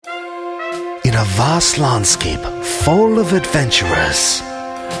in a vast landscape full of adventurers.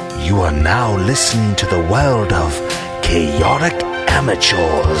 You are now listening to the world of chaotic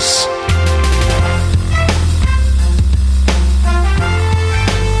amateurs.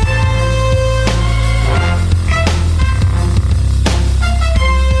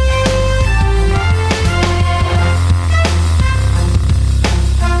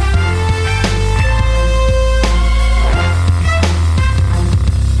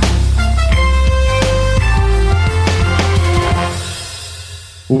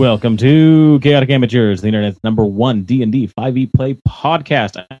 Welcome to Chaotic Amateurs, the internet's #1 D&D 5e play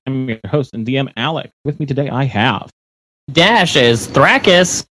podcast. I'm your host and DM, Alec. With me today, I have Dash as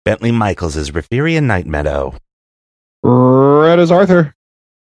Thrakis. Bentley Michaels is Rafirian Night Meadow. Red is Arthur.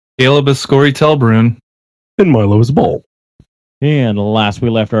 Caleb is Scory Telbrun. And Milo is Bull. And last we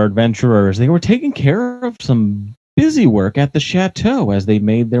left our adventurers, they were taking care of some busy work at the chateau as they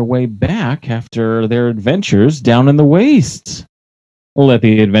made their way back after their adventures down in the wastes. Let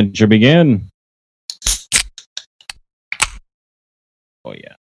the adventure begin. Oh,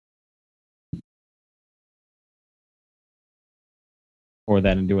 yeah. Pour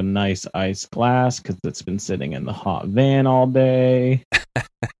that into a nice ice glass because it's been sitting in the hot van all day.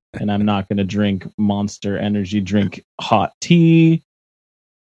 And I'm not going to drink Monster Energy drink hot tea.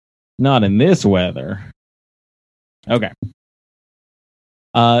 Not in this weather. Okay.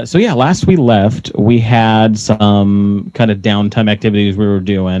 So yeah, last we left, we had some kind of downtime activities we were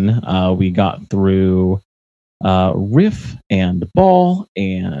doing. We got through Riff and Ball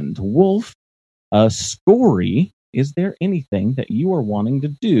and Wolf. Scory, is there anything that you are wanting to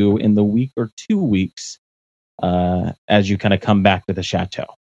do in the week or 2 weeks as you kind of come back to the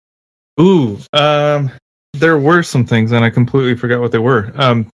chateau? Ooh, there were some things, and I completely forgot what they were.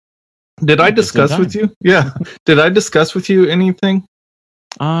 Did I discuss with you? Yeah. Did I discuss with you anything?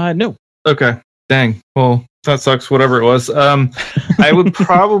 No. Okay. Dang. Well, that sucks. Whatever it was. I would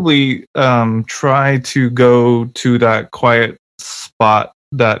probably try to go to that quiet spot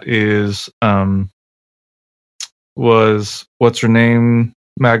that is was what's her name?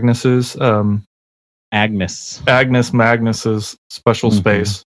 Magnus's Agnes Magnus's special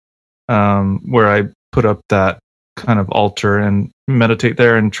space, where I put up that kind of altar and meditate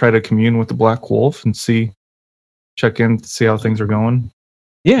there and try to commune with the Black Wolf and check in, see how things are going.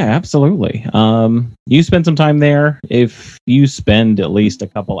 Yeah, absolutely. You spend some time there. If you spend at least a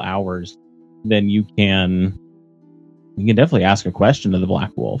couple hours, then you can definitely ask a question to the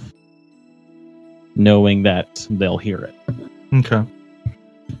Black Wolf, knowing that they'll hear it. Okay.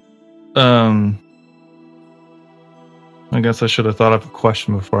 I guess I should have thought of a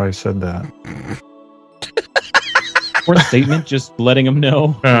question before I said that. Or a statement, just letting them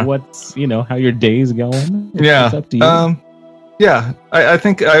know what's, how your day's going. It's up to you. Yeah, I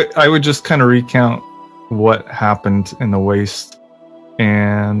think I would just kind of recount what happened in the waste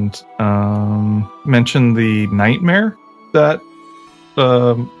and mention the nightmare that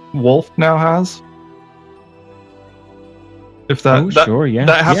Wolf now has. If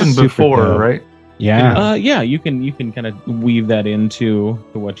that happened before, right? Yeah. You can kind of weave that into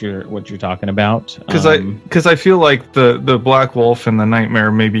what you're talking about. Because I feel like the Black Wolf and the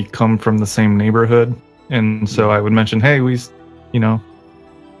nightmare maybe come from the same neighborhood, and so I would mention, hey, we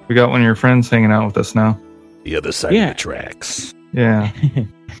got one of your friends hanging out with us now. The other side of the tracks. Yeah.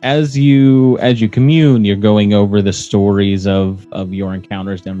 As you commune, you're going over the stories of your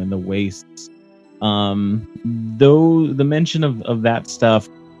encounters down in the wastes. Though the mention of that stuff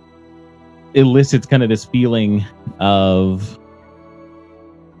elicits kind of this feeling of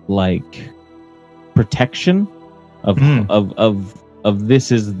like protection of this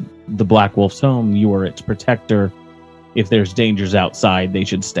is the Black Wolf's home. You are its protector. If there's dangers outside, they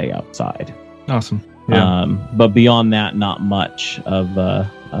should stay outside. Awesome. Yeah. But beyond that, not much of a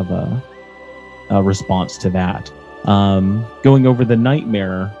response to that. Going over the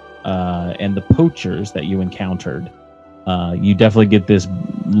nightmare and the poachers that you encountered, you definitely get this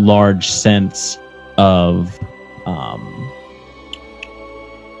large sense of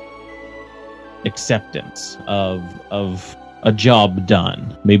acceptance of a job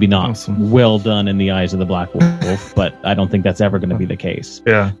done. Maybe not well done in the eyes of the Black Wolf, but I don't think that's ever going to be the case.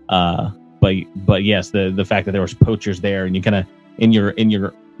 Yeah. But yes, the fact that there was poachers there, and you kind of in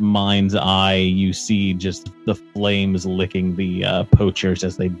your mind's eye, you see just the flames licking the poachers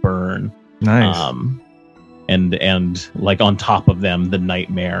as they burn. Nice. And like on top of them, the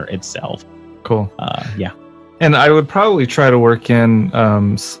nightmare itself. Cool. Yeah. And I would probably try to work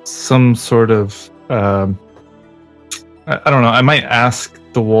in some sort of I don't know. I might ask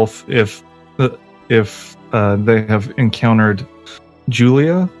the wolf if they have encountered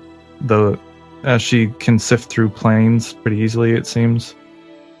Julia, the she can sift through planes pretty easily, it seems.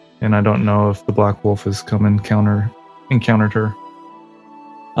 And I don't know if the Black Wolf has come encountered her.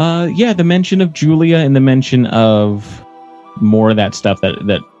 Yeah, the mention of Julia and the mention of more of that stuff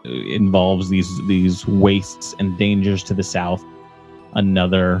that involves these wastes and dangers to the south.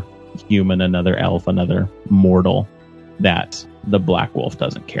 Another human, another elf, another mortal that the Black Wolf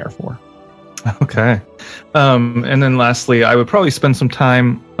doesn't care for. Okay. And then lastly, I would probably spend some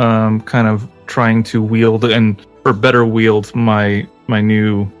time kind of trying to better wield my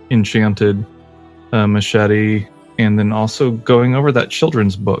new enchanted machete, and then also going over that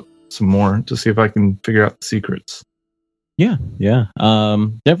children's book some more to see if I can figure out the secrets. Yeah.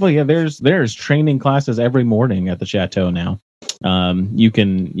 Definitely. Yeah, there's training classes every morning at the chateau now. You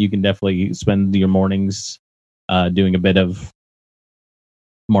can definitely spend your mornings doing a bit of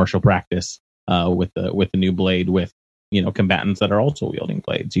martial practice with the new blade with combatants that are also wielding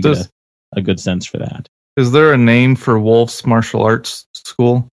blades. You get a good sense for that. Is there a name for Wolf's martial arts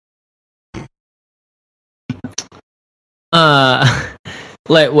school?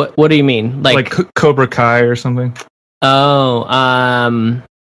 Like what do you mean? Like Cobra Kai or something? Oh,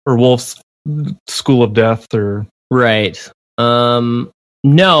 or Wolf's School of Death, or right.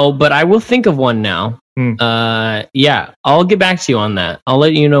 No, but I will think of one now. Yeah, I'll get back to you on that. I'll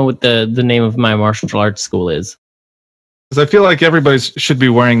let you know what the name of my martial arts school is. Because I feel like everybody should be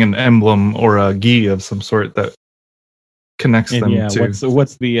wearing an emblem or a gi of some sort that connects them to.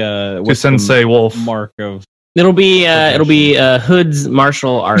 What's the Sensei Wolf mark of? It'll be Hood's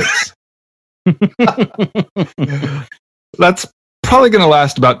martial arts. That's probably going to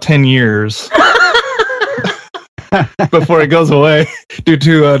last about 10 years before it goes away due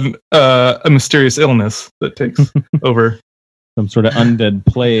to a mysterious illness that takes over. Some sort of undead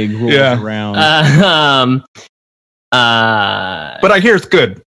plague rolls around. But I hear it's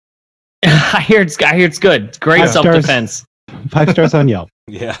good. I hear it's good. Great self-defense. 5 stars on Yelp.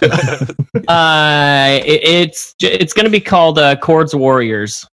 Yeah. It's going to be called Chords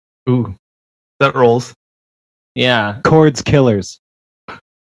Warriors. Ooh, that rolls. Yeah. Chords Killers.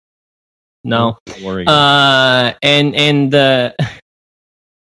 No. And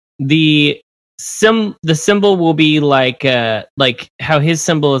the symbol will be like how his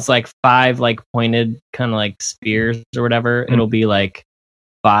symbol is like 5 like pointed kind of like spears or whatever. It'll be like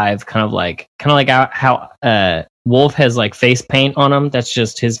 5 kind of like how Wolf has like face paint on him. That's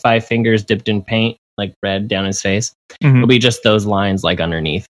just his 5 fingers dipped in paint, like red down his face. It'll be just those lines like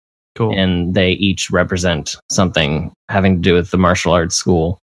underneath. Cool. And they each represent something having to do with the martial arts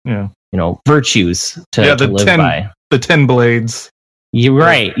school. Yeah. Virtues to live by. The 10 blades. You're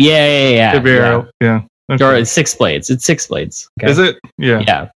right. Yeah. Yeah. Okay. Or 6 blades. It's 6 blades. Okay? Is it? Yeah.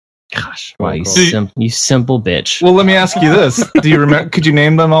 Yeah. Gosh. Wow, you Cool. simple bitch. Well, let me ask you this. Do you remember? Could you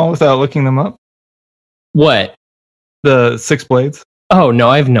name them all without looking them up? What? The 6 blades? Oh, no,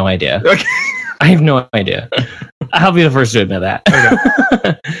 I have no idea. Okay. I have no idea. I'll be the first to admit that.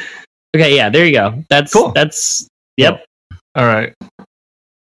 Okay. Okay, yeah, there you go. That's cool. Yep. All right.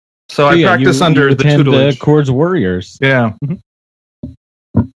 So I practice under the tutelage. Chords Warriors. Yeah.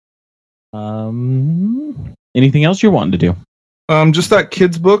 Anything else you're wanting to do? Just that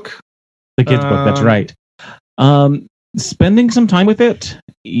kid's book. The kid's book, that's right. Spending some time with it.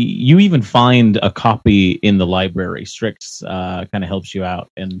 You even find a copy in the library. Strix kind of helps you out,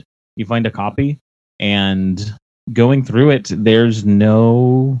 and you find a copy, and going through it, there's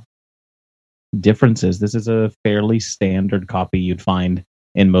no differences. This is a fairly standard copy you'd find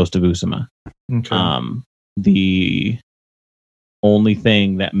in most of Usama. Okay. The only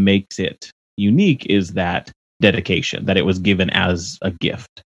thing that makes it unique is that dedication, that it was given as a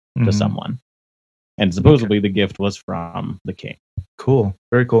gift to someone. And supposedly the gift was from the king. Cool.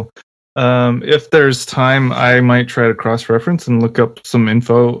 Very cool. If there's time, I might try to cross-reference and look up some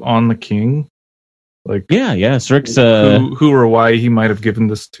info on the king. Like, yeah, Strix. Who or why he might have given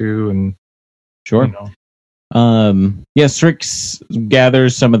this to, and sure. Strix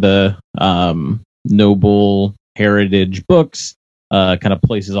gathers some of the noble heritage books, kind of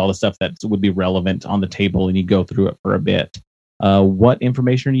places all the stuff that would be relevant on the table, and you go through it for a bit. What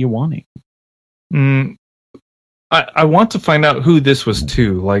information are you wanting? I want to find out who this was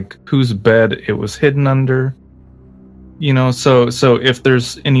to, like whose bed it was hidden under. So if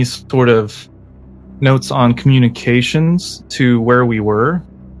there's any sort of notes on communications to where we were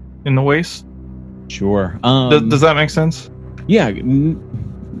in the waste. Sure. Does that make sense? Yeah.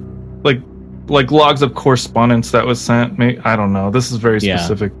 Like logs of correspondence that was sent. I don't know. This is very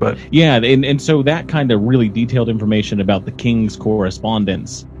specific, but yeah, and so that kind of really detailed information about the king's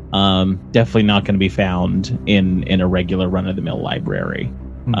correspondence, definitely not going to be found in a regular run-of-the-mill library.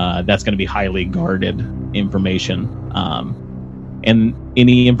 That's going to be highly guarded information. And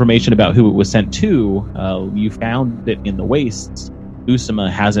any information about who it was sent to, you found that in the wastes. Usama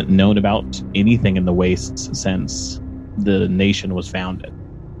hasn't known about anything in the wastes since the nation was founded.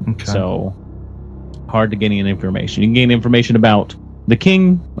 Okay. So hard to gain any information. You can gain information about the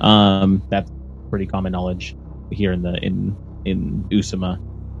king. That's pretty common knowledge here in Usama.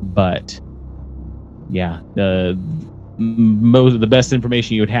 But yeah, the best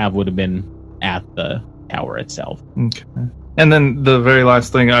information you would have would have been at the tower itself. Okay. And then the very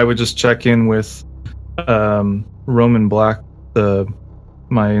last thing, I would just check in with Roman Black,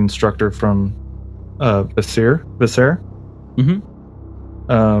 my instructor from Visser.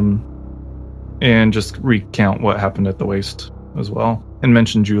 And just recount what happened at the waste as well, and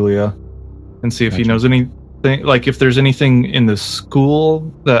mention Julia, and see if he knows anything, like if there's anything in the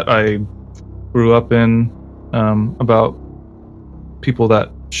school that I grew up in about people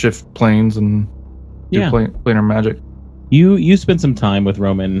that shift planes and do planar magic. You spent some time with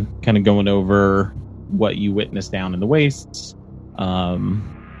Roman, kind of going over what you witnessed down in the wastes. A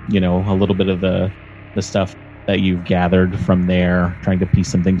little bit of the stuff that you've gathered from there, trying to piece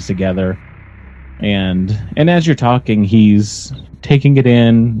some things together. And as you're talking, he's taking it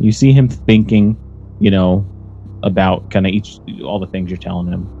in. You see him thinking, about kind of all the things you're telling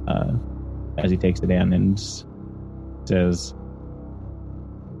him as he takes it in, and says,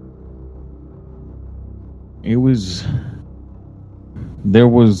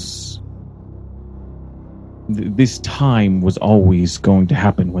 this time was always going to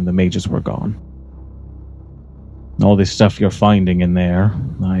happen when the mages were gone. All this stuff you're finding in there,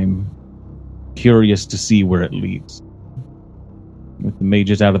 I'm curious to see where it leads. With the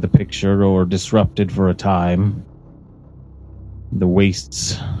mages out of the picture or disrupted for a time, the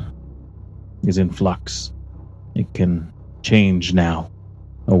wastes is in flux. It can change now,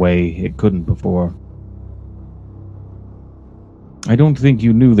 a way it couldn't before. I don't think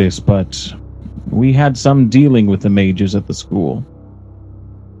you knew this, but we had some dealing with the mages at the school.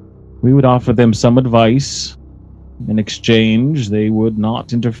 We would offer them some advice. In exchange, they would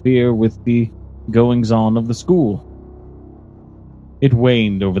not interfere with the goings-on of the school. It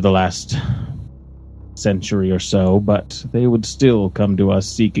waned over the last century or so, but they would still come to us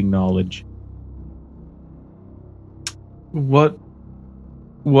seeking knowledge. What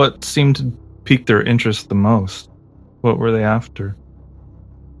seemed to pique their interest the most? What were they after?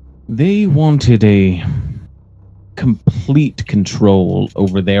 They wanted a complete control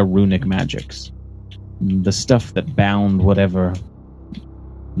over their runic magics. The stuff that bound whatever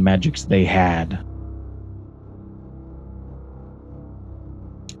magics they had.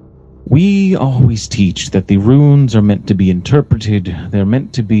 We always teach that the runes are meant to be interpreted. They're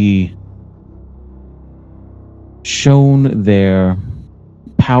meant to be shown their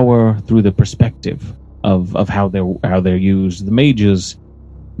power through the perspective of how they're used. The mages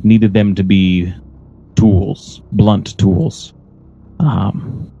needed them to be tools, blunt tools.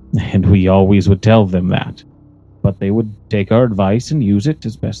 And we always would tell them that. But they would take our advice and use it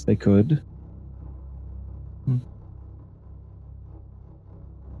as best they could.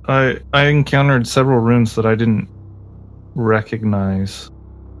 I encountered several runes that I didn't recognize.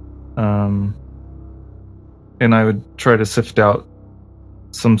 And I would try to sift out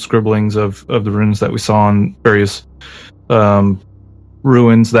some scribblings of the runes that we saw on various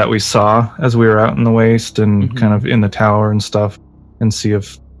ruins that we saw as we were out in the waste and kind of in the tower and stuff, and see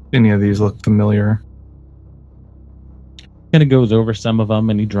if any of these look familiar. Kind of goes over some of them,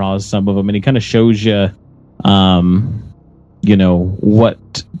 and he draws some of them, and he kind of shows you,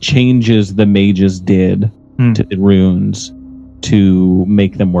 what changes the mages did to the runes to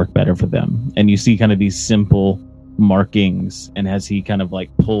make them work better for them. And you see kind of these simple markings, and as he kind of like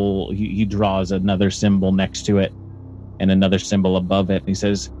he draws another symbol next to it and another symbol above it, and he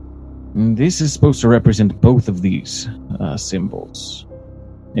says, this is supposed to represent both of these symbols.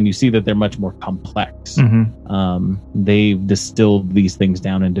 And you see that they're much more complex. They've distilled these things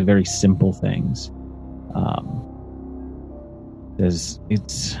down into very simple things.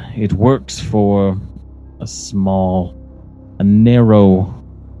 It works for a narrow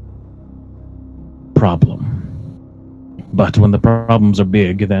problem. But when the problems are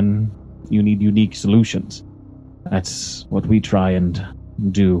big, then you need unique solutions. That's what we try and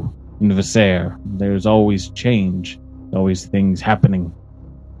do in Visser. There's always change, always things happening.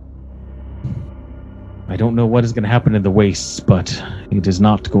 I don't know what is going to happen in the wastes, but it is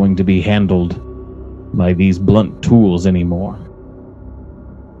not going to be handled by these blunt tools anymore.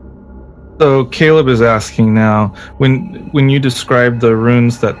 So Caleb is asking now, when you describe the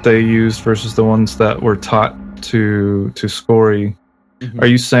runes that they used versus the ones that were taught to Scory, Are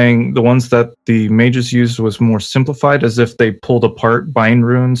you saying the ones that the mages used was more simplified, as if they pulled apart bind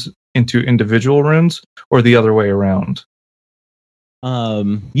runes into individual runes, or the other way around?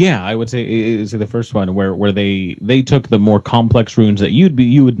 Yeah, I would say is the first one where they took the more complex runes that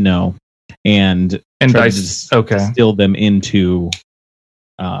you would know and tried to distill them into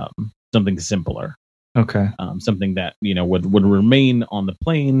something simpler. Okay. Something that would remain on the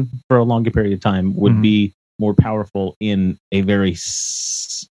plane for a longer period of time, would be more powerful in a very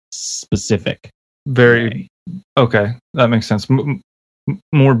specific way. Okay, that makes sense.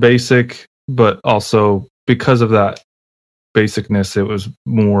 More basic, but also because of that basicness, it was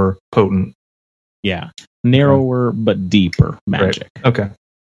more potent. Yeah, narrower but deeper magic. Right. Okay,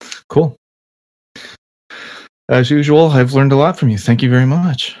 cool. As usual, I've learned a lot from you. Thank you very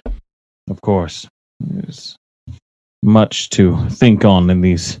much. Of course, there's much to think on in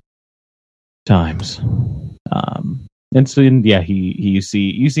these times. And so, you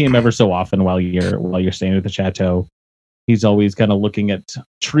see him ever so often while you're staying at the chateau. He's always kind of looking at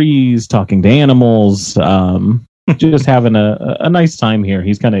trees, talking to animals, just having a nice time here.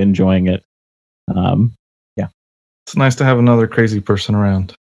 He's kind of enjoying it. Yeah, it's nice to have another crazy person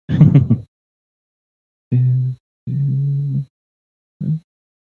around.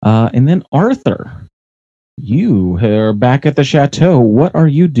 And then Arthur, you are back at the chateau. What are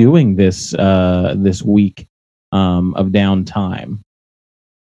you doing this week of downtime?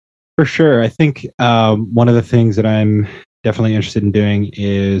 For sure. I think one of the things that I'm definitely interested in doing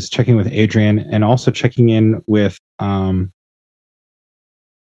is checking with Adrian and also checking in with, was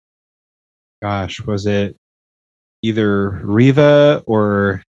it either Riva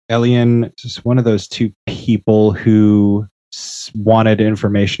or Elian? Just one of those two people who wanted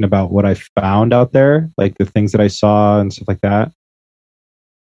information about what I found out there, like the things that I saw and stuff like that.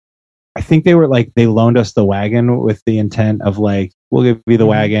 I think they loaned us the wagon with the intent of we'll give you the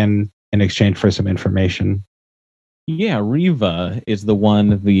wagon in exchange for some information. Yeah, Riva is the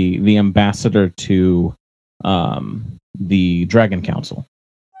one, the ambassador to the Dragon Council.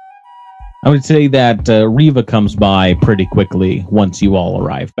 I would say that Riva comes by pretty quickly once you all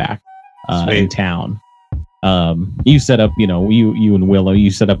arrive back in town. You set up, you and Willow, you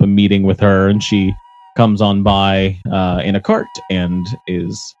set up a meeting with her, and she comes on by in a cart and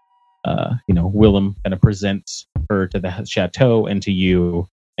is, Willem kind of presents her to the chateau and to you,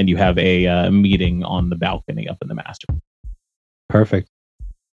 and you have a meeting on the balcony up in the master. Perfect.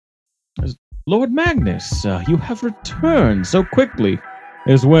 Lord Magnus, you have returned so quickly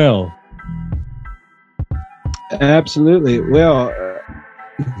as well. Absolutely. Well,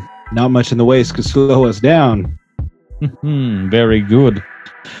 not much in the waste could slow us down. Very good.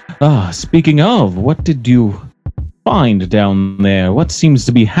 Speaking of, what did you find down there? What seems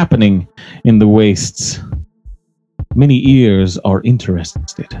to be happening in the wastes? Many ears are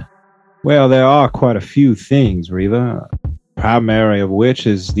interested. Well, there are quite a few things, Riva. Primary of which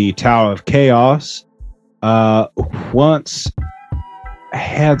is the Tower of Chaos. Once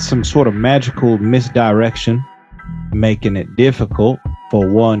had some sort of magical misdirection, making it difficult for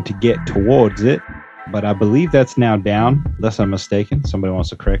one to get towards it. But I believe that's now down, unless I'm mistaken. Somebody wants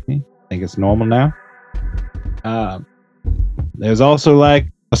to correct me. I think it's normal now. There's also a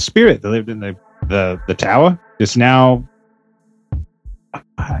spirit that lived in the tower. Just now,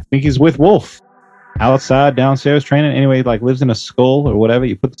 I think he's with Wolf. Outside, downstairs, training. Anyway, lives in a skull or whatever.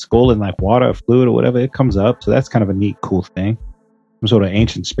 You put the skull in water or fluid or whatever, it comes up. So that's kind of a neat, cool thing. Some sort of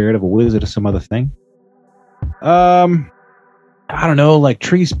ancient spirit of a wizard or some other thing. I don't know,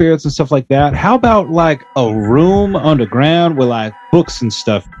 tree spirits and stuff like that. How about a room underground where books and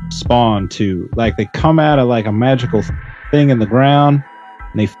stuff spawn to? They come out of a magical thing in the ground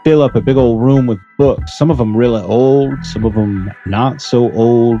and they fill up a big old room with books. Some of them really old, some of them not so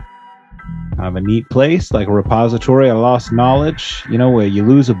old. Kind of a neat place, like a repository of lost knowledge, where you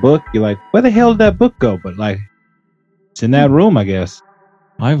lose a book, you're where the hell did that book go? But it's in that room, I guess.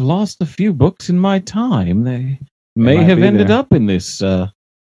 I've lost a few books in my time. They may have ended up in this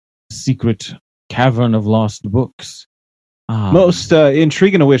secret cavern of lost books. Most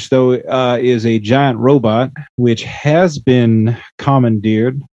intriguing of which, though, is a giant robot which has been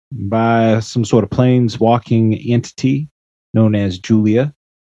commandeered by some sort of planes-walking entity known as Julia.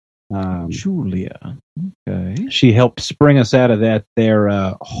 Julia. Okay. She helped spring us out of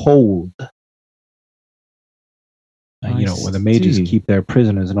their hold. Where the mages keep their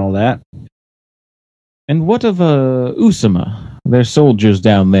prisoners and all that. And what of Usama? Their soldiers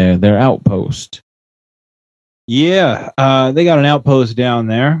down there, their outpost. Yeah, they got an outpost down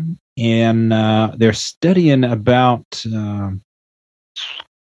there, and they're studying about,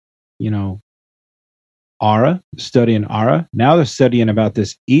 aura, studying aura. Now they're studying about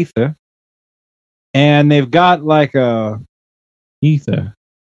this ether. And they've got like a Ether.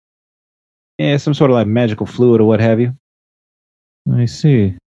 some sort of like magical fluid or what have you. I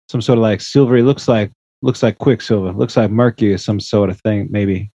see. Some sort of like silvery, looks like quicksilver, looks like mercury or some sort of thing.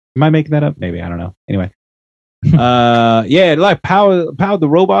 Maybe. Am I making that up? Maybe, I don't know. Anyway. It like powered the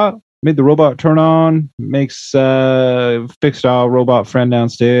robot, made the robot turn on, fixed our robot friend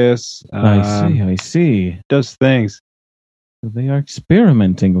downstairs. I see. Does things. They are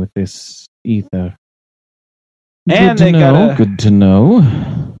experimenting with this ether. And good to know.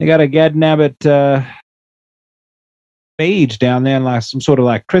 They got a Gadnabbit mage down there in like some sort of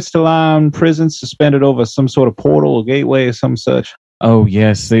like crystalline prison suspended over some sort of portal or gateway or some such. Oh,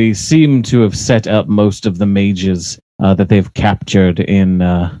 yes. They seem to have set up most of the mages that they've captured in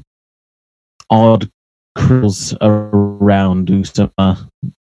odd cripples around Usama.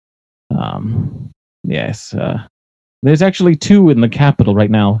 Yes. There's actually 2 in the capital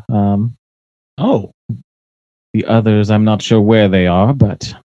right now. The others, I'm not sure where they are,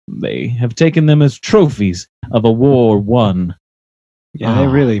 but they have taken them as trophies of a war won. Yeah, they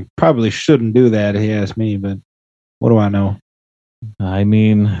really probably shouldn't do that, if you ask me, but what do I know? I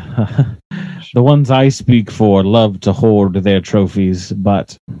mean, the ones I speak for love to hoard their trophies,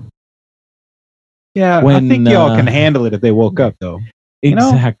 but... Yeah, I think y'all can handle it if they woke up, though.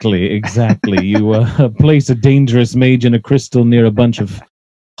 Exactly. You place a dangerous mage in a crystal near a bunch of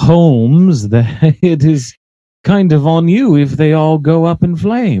homes, that it is kind of on you if they all go up in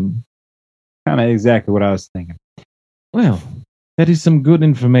flame. Kind of exactly what I was thinking. Well, that is some good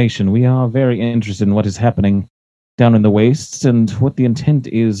information. We are very interested in what is happening down in the wastes and what the intent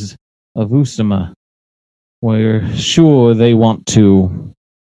is of Usama. We're sure they want to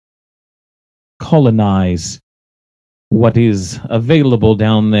colonize what is available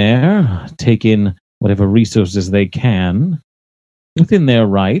down there, take in whatever resources they can within their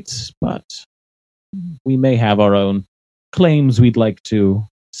rights, but we may have our own claims we'd like to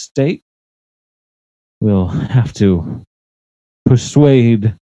state. We'll have to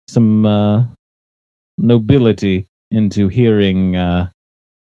persuade some nobility into hearing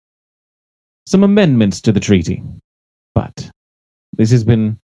some amendments to the treaty. But this has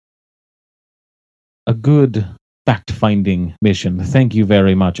been a good fact-finding mission. Thank you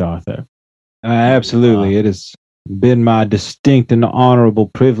very much, Arthur. Absolutely. It has been my distinct and honorable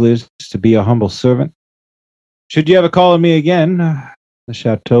privilege to be a humble servant. Should you ever call on me again, the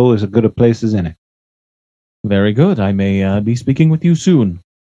chateau is as good a place as any. Very good. I may be speaking with you soon.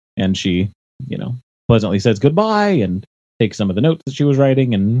 And she, pleasantly says goodbye and takes some of the notes that she was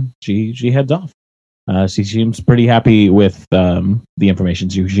writing, and she heads off. She seems pretty happy with the information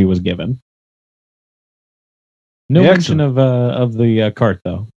she was given. No mention of the cart,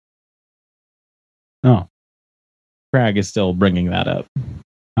 though. No. Crag is still bringing that up.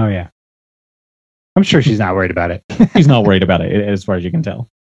 Oh, yeah. I'm sure she's not worried about it. She's not worried about it, as far as you can tell.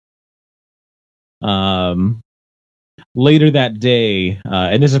 Later that day,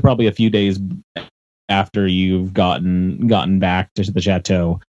 and this is probably a few days after you've gotten back to the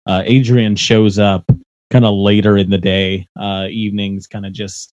chateau, Adrian shows up kind of later in the day, evenings kind of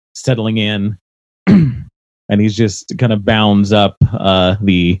just settling in, and he's just kind of bounds up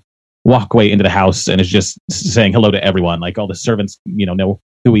the walkway into the house and is just saying hello to everyone. Like all the servants, know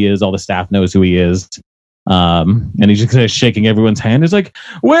who he is. All the staff knows who he is. And he's just kind of shaking everyone's hand. He's like,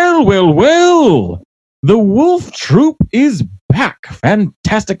 well, the wolf troop is back.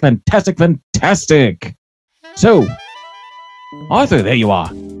 Fantastic. So, Arthur, there you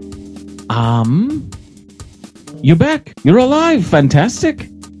are. You're back. You're alive. Fantastic.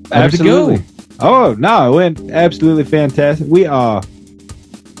 Absolutely. How'd it go? Oh, no, it went absolutely fantastic. We are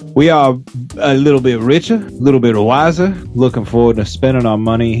a little bit richer, a little bit wiser, looking forward to spending our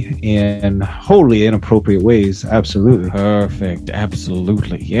money in wholly inappropriate ways. Absolutely. Perfect.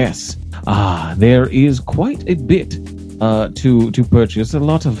 Absolutely. Yes. There is quite a bit to purchase. A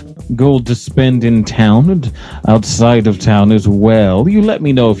lot of gold to spend in town and outside of town as well. You let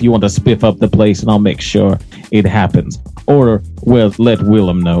me know if you want to spiff up the place and I'll make sure it happens. Or, well, let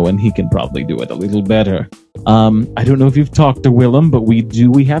Willem know and he can probably do it a little better. I don't know if you've talked to Willem, but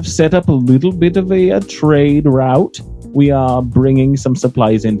we have set up a little bit of a trade route. We are bringing some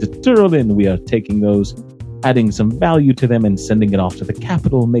supplies into Turlin. We are taking those, adding some value to them and sending it off to the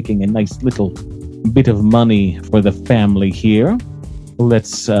capital, making a nice little bit of money for the family here.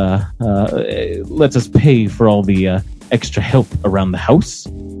 Let's us pay for all the extra help around the house.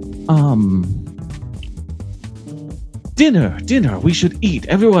 Dinner. We should eat.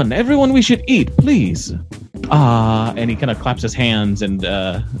 Everyone, we should eat, please. And he kind of claps his hands, and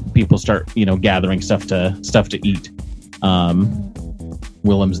people start, gathering stuff to eat.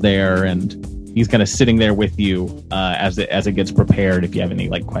 Willem's there, and he's kind of sitting there with you as it gets prepared. If you have any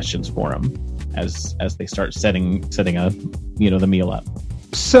questions for him, as they start setting the meal up.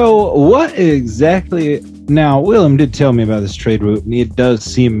 So, what exactly? Now, Willem did tell me about this trade route, and it does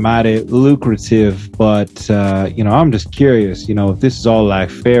seem mighty lucrative. But I'm just curious. If this is all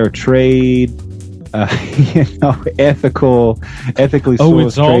fair trade, ethically sourced. Oh,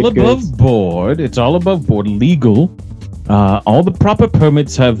 it's all trade above goods. board. It's all above board, legal. All the proper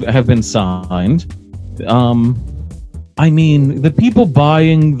permits have been signed. The people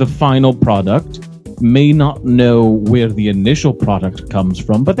buying the final product may not know where the initial product comes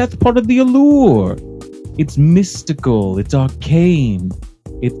from, but that's part of the allure. It's mystical. It's arcane.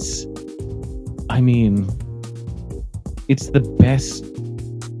 It's the best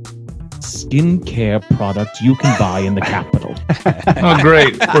skincare product you can buy in the capital. Oh,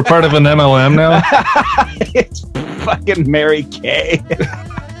 great. We're part of an MLM now? It's fucking Mary Kay.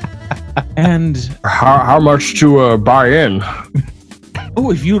 And how much to buy in?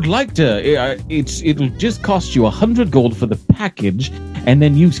 if you'd like to, it'll just cost you 100 gold for the package, and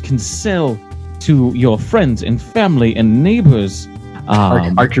then you can sell to your friends and family and neighbors.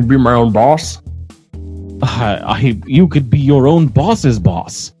 I could be my own boss. You could be your own boss's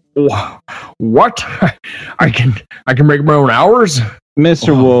boss. What? I can make my own hours? Mr.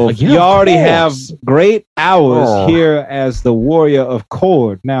 Wolf, yeah, you of already course. have great hours Oh. here as the warrior of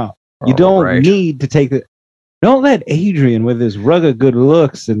Cord. Now, you don't right. need to take the... Don't let Adrian, with his rugged good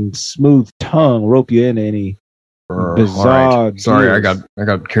looks and smooth tongue, rope you into any bizarre... All right. Sorry, deals. I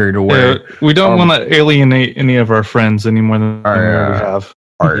got carried away. We don't want to alienate any of our friends any more than we already have.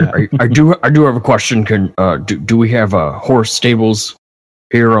 All right, I do have a question. Can do we have horse stables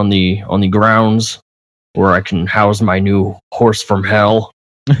here on the grounds where I can house my new horse from hell?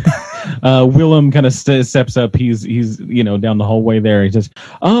 Willem kind of steps up. He's down the hallway there. He says,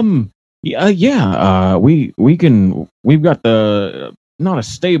 we can. We've got not a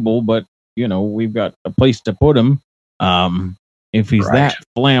stable, but we've got a place to put him. If he's Right. that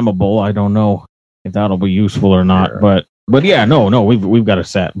flammable, I don't know if that'll be useful or not. Sure. But yeah, no, we've got a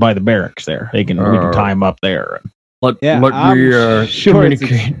set by the barracks there. We can tie him up there. Let Yeah, me I'm sure it's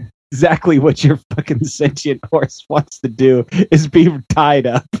communicate. exactly what your fucking sentient horse wants to do, is be tied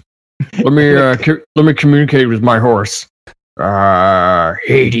up. Let me communicate with my horse.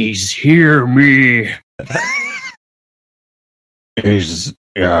 Hades, hear me.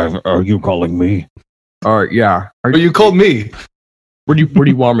 Are you calling me? Yeah. Oh, you called me. Where do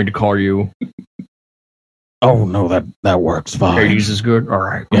you want me to call you? Oh no, that works fine. Hades is good. All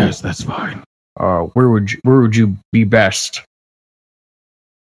right. Cool. Yes, that's fine. Where would you be best?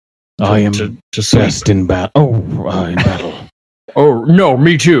 I am to sleep? best in battle. In battle. Oh no,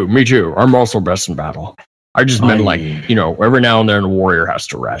 me too. I'm also best in battle. I just meant every now and then a warrior has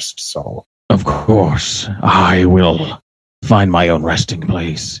to rest. So Of course, I will find my own resting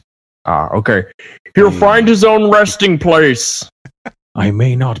place. okay. He'll find his own resting place. I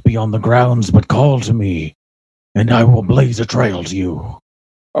may not be on the grounds, but call to me, and I will blaze a trail to you.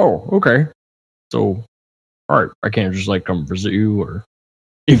 Oh, okay. So, all right. I can't just come visit you, or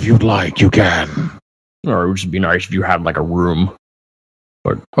If you'd like, you can. it would just be nice if you had a room.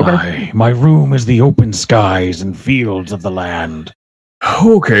 But okay. My room is the open skies and fields of the land.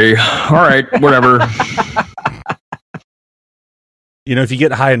 Okay. All right. Whatever. If you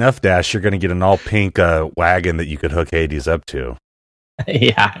get high enough, Dash, you're going to get an all pink wagon that you could hook Hades up to.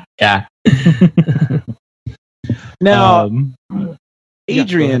 Yeah. Now, Yeah,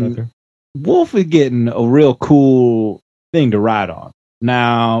 Adrian, go ahead, Arthur. Wolf is getting a real cool thing to ride on.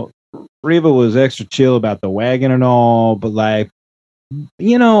 Now, Reba was extra chill about the wagon and all, but I'm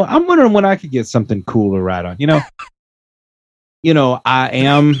wondering when I could get something cool to ride on.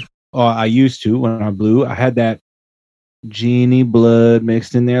 I used to, when I blew, I had that genie blood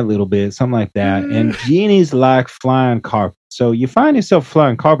mixed in there a little bit, something like that. And genies like flying carpet. So you find yourself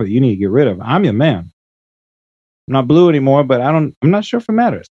flying carpet you need to get rid of. I'm your man. I'm not blue anymore, but I'm not sure if it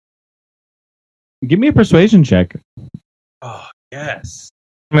matters. Give me a persuasion check. Oh, yes.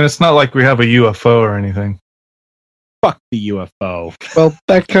 I mean, it's not like we have a UFO or anything. Fuck the UFO. Well,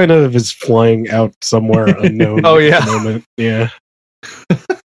 that kind of is flying out somewhere unknown. Oh, yeah. At the moment. Yeah.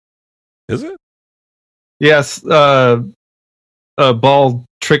 Is it? Yes, Ball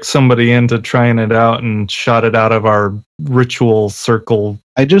tricked somebody into trying it out and shot it out of our ritual circle.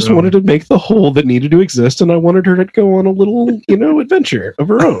 I just Oh. wanted to make the hole that needed to exist, and I wanted her to go on a little, adventure of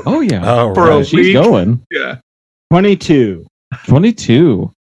her own. Oh yeah, Oh, For a right. she's week. going. Yeah. 22.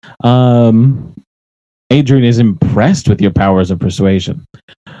 22. Adrian is impressed with your powers of persuasion.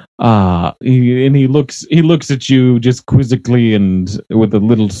 He looks at you just quizzically and with a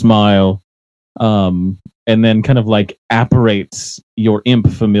little smile, and then kind of like apparates your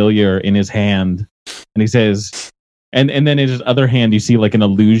imp familiar in his hand, and he says, and then in his other hand you see like an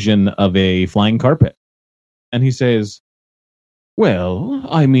illusion of a flying carpet, and he says, "Well,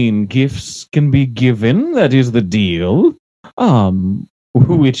 I mean, gifts can be given. That is the deal.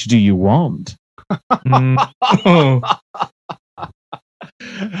 Which do you want?"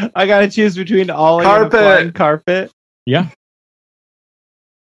 I gotta choose between Ollie Carpet. and a flying carpet. Yeah.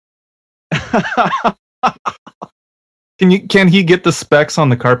 Can he get the specs on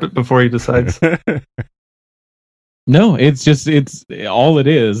the carpet before he decides? No, it's all it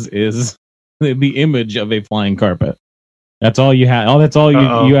is the image of a flying carpet. That's all you have. That's all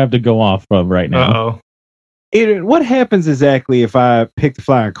you have to go off of right now. Uh-oh. Adrian, what happens exactly if I pick the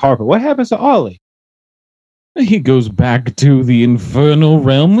flying carpet? What happens to Ollie? He goes back to the infernal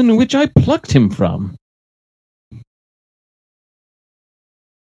realm in which I plucked him from.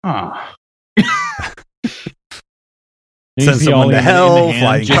 Ah. You Send see someone Ollie to in the hell, hand,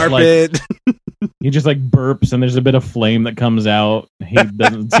 flying just carpet. he just like burps and there's a bit of flame that comes out. He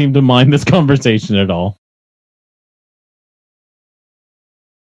doesn't seem to mind this conversation at all.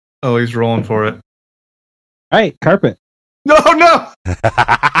 Oh, he's rolling for it. All right, carpet. No!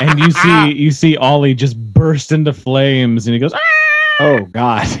 And you see Ollie just burst into flames and he goes, "Ah!" Oh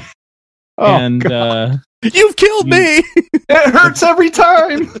God. and You've killed me. It hurts every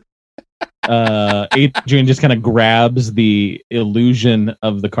time. Adrian just kind of grabs the illusion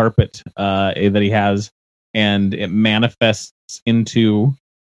of the carpet that he has, and it manifests into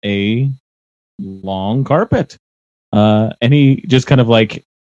a long carpet. And he just kind of like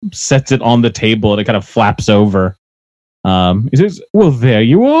sets it on the table, and it kind of flaps over. He says, "Well, there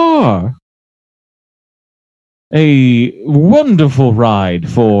you are. A wonderful ride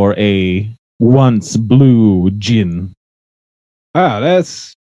for a once blue djinn." Oh,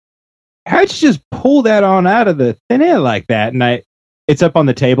 that's. How'd you just pull that on out of the thin air like that? And it's up on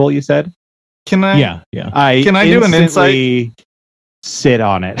the table. You said. Can I? Yeah. Can I do an insight? Sit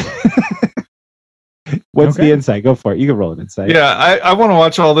on it. What's the insight? Go for it. You can roll an insight. Yeah, I want to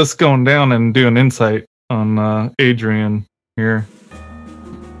watch all this going down and do an insight on Adrian here.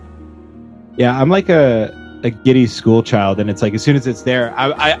 Yeah, I'm like a giddy school child, and it's like as soon as it's there,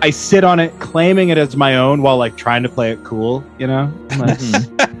 I sit on it, claiming it as my own while like trying to play it cool. You know, I'm like,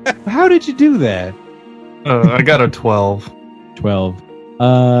 how did you do that? I got a 12. 12.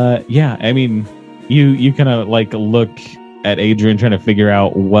 Yeah, I mean, you kind of like look at Adrian trying to figure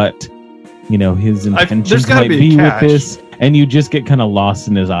out what, his intentions might be with this, and you just get kind of lost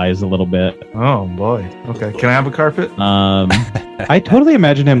in his eyes a little bit. Oh boy. Okay, can I have a carpet? I totally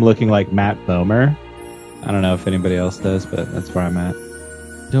imagine him looking like Matt Bomer. I don't know if anybody else does, but that's where I'm at.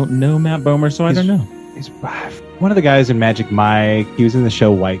 Don't know Matt Bomer, so I don't know. He's one of the guys in Magic Mike. He was in the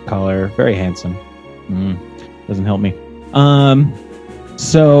show White Collar. Very handsome. Doesn't help me.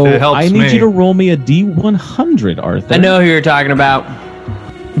 So It helps I need me. you to roll me a D100, Arthur. I know who you're talking about.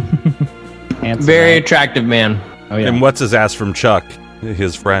 Handsome Very guy. attractive man. Oh yeah. And what's his ass from Chuck,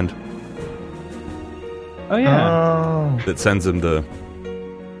 his friend, Oh yeah. Oh. that sends him to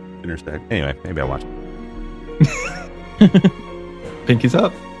intersect. Anyway, maybe I'll watch it. Pinky's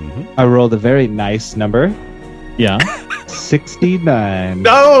up. I rolled a very nice number. Yeah. 69.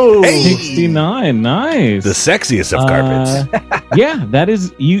 No! 69. Nice. The sexiest of carpets. Yeah, that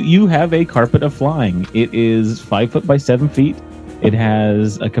is you have a carpet of flying. It is 5 foot by 7 feet. It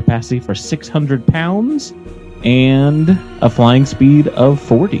has a capacity for 600 pounds and a flying speed of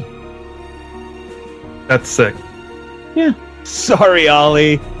 40. That's sick. Sorry,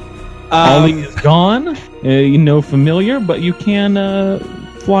 Ollie. Ollie is gone. Familiar, but you can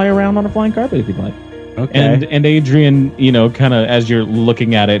fly around on a flying carpet if you'd like. Okay. And Adrian, kind of as you're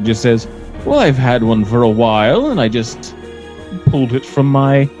looking at it, just says, "Well, I've had one for a while, and I just pulled it from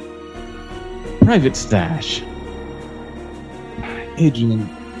my private stash." Adrian,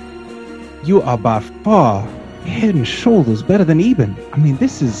 you are by far head and shoulders better than Eben. I mean,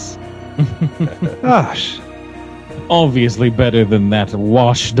 this is. Gosh. Obviously better than that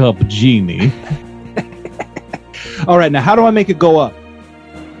washed-up genie. All right, now how do I make it go up?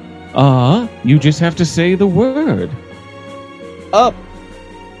 You just have to say the word. Up.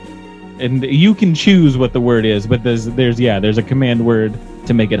 And you can choose what the word is, but there's a command word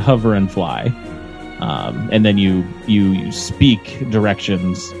to make it hover and fly. And then you speak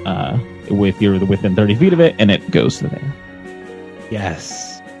directions within 30 feet of it, and it goes to there.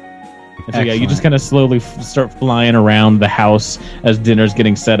 Yes. And so you just kind of slowly start flying around the house as dinner's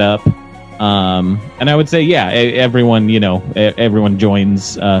getting set up. And I would say, everyone, everyone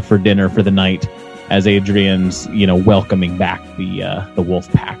joins for dinner for the night as Adrian's, welcoming back the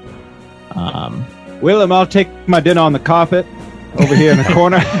wolf pack. Willem, I'll take my dinner on the carpet over here in the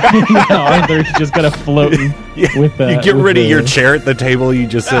corner. Arthur's just kind of floating. With you get rid of your chair at the table. You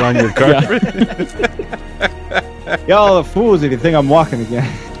just sit on your carpet. Y'all are fools if you think I'm walking again.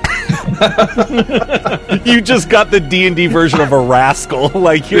 You just got the D&D version of a rascal.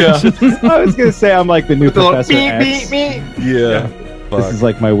 Like I was gonna say I'm like the new Professor X. Yeah. This is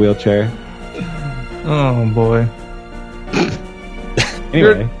like my wheelchair. Oh boy.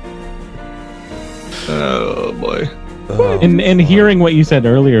 Anyway. Oh boy. And hearing what you said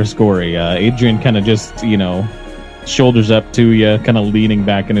earlier, Scory, Adrian kind of just, shoulders up to you, kind of leaning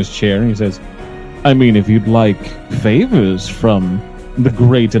back in his chair, and he says, I mean, if you'd like favors from the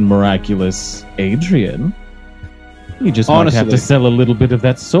great and miraculous Adrian, you just might have to sell a little bit of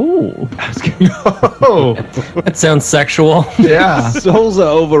that soul. Oh, that sounds sexual. Yeah. Souls are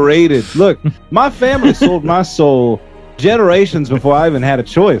overrated. Look, my family sold my soul generations before I even had a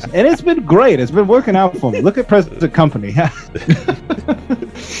choice, and it's been great. It's been working out for me. Look at present company.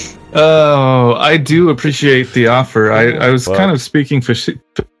 Oh, I do appreciate the offer. I was kind of speaking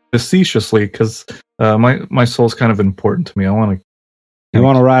facetiously because my soul's kind of important to me. I want to. You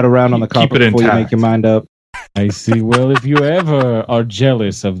want to ride around on the carpet before you make your mind up. I see. Well, if you ever are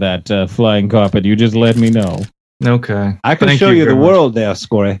jealous of that flying carpet, you just let me know. Okay. I can show you the world there,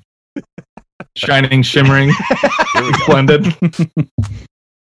 Scory. Shining, shimmering, splendid.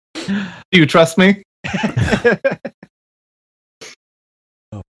 Do you trust me?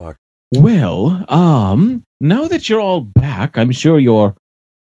 Oh, fuck. Well, now that you're all back, I'm sure you're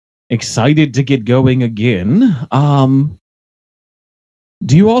excited to get going again.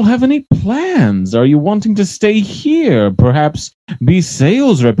 Do you all have any plans? Are you wanting to stay here? Perhaps be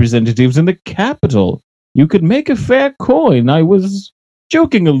sales representatives in the capital? You could make a fair coin. I was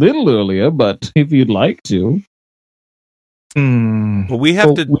joking a little earlier, but if you'd like to. Well, we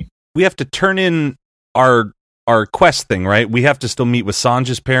have to turn in our quest thing, right? We have to still meet with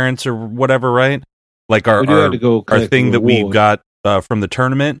Sanja's parents or whatever, right? Like our thing that we got from the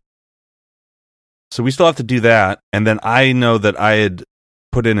tournament. So we still have to do that. And then I know that I had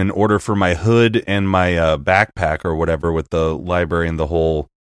put in an order for my hood and my backpack or whatever with the library and all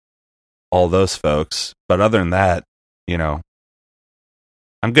those folks. But other than that,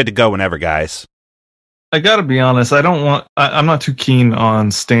 I'm good to go whenever, guys. I gotta be honest, I'm not too keen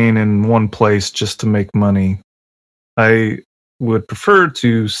on staying in one place just to make money. I would prefer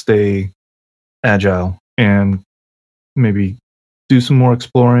to stay agile and maybe do some more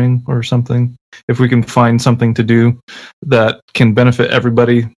exploring or something. If we can find something to do that can benefit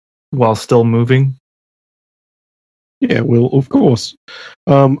everybody while still moving. Yeah, well, of course.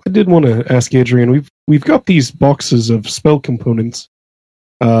 I did want to ask Adrian, we've got these boxes of spell components.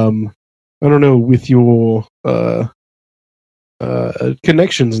 I don't know, with your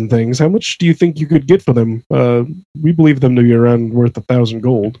connections and things, how much do you think you could get for them? We believe them to be around worth 1,000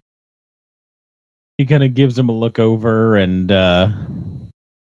 gold. He kind of gives him a look over, and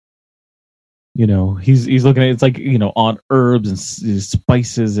he's looking at it's like odd herbs and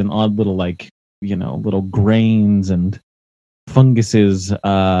spices and odd little little grains and funguses.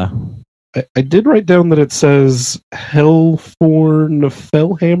 I did write down that it says Hellthorn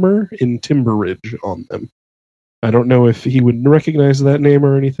Fellhammer in Timber Ridge on them. I don't know if he would recognize that name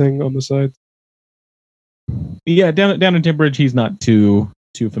or anything on the side. Yeah, down in Timber Ridge, he's not too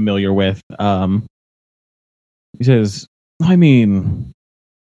familiar with. He says, I mean,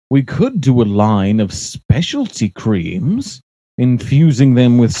 we could do a line of specialty creams, infusing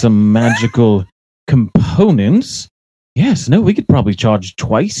them with some magical components. Yes, no, we could probably charge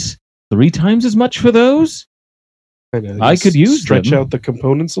 2x, 3 times as much for those. I could stretch out the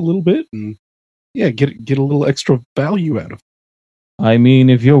components a little bit and get a little extra value out of it. I mean,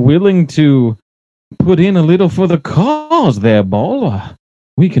 if you're willing to put in a little for the cause there, Ball,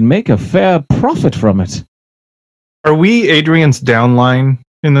 we can make a fair profit from it. Are we Adrian's downline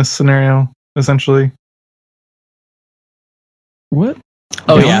in this scenario, essentially? What?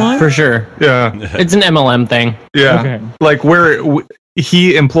 Oh, yeah, for sure. Yeah. It's an MLM thing. Yeah. Okay. Like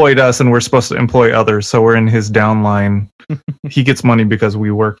he employed us and we're supposed to employ others, so we're in his downline. He gets money because we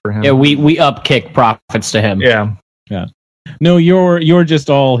work for him. Yeah, we upkick profits to him. Yeah. Yeah. No, you're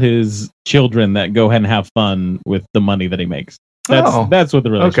just all his children that go ahead and have fun with the money that he makes. That's what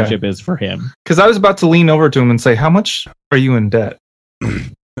the relationship is for him. Because I was about to lean over to him and say, how much are you in debt?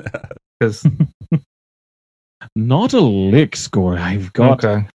 Because not a lick, Score. I've got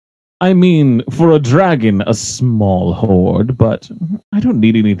I mean, for a dragon, a small hoard, but I don't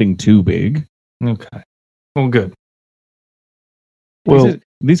need anything too big. Okay. Well, good. Well,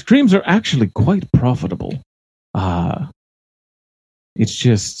 these creams are actually quite profitable. It's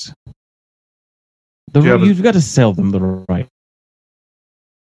just you've got to sell them the right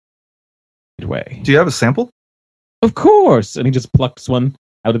way. Do you have a sample? Of course. And he just plucks one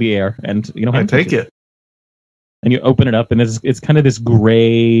out of the air, and I take it. And you open it up, and it's kind of this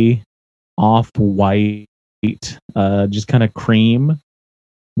gray, off-white, just kind of cream.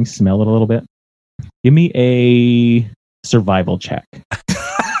 You smell it a little bit. Give me a survival check.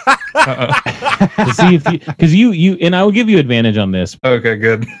 To see if because you and I will give you advantage on this. Okay,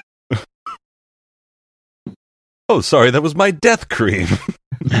 good. Oh, sorry, that was my death cream.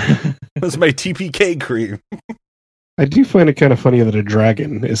 That was my TPK cream. I do find it kind of funny that a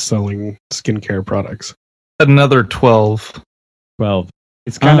dragon is selling skincare products. Another 12. 12.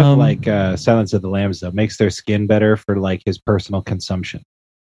 It's kind of like Silence of the Lambs, though. Makes their skin better for like his personal consumption.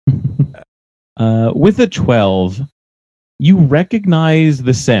 With a 12, you recognize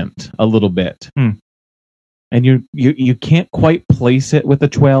the scent a little bit, and you can't quite place it with a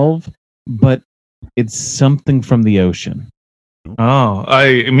 12, but it's something from the ocean. Oh, I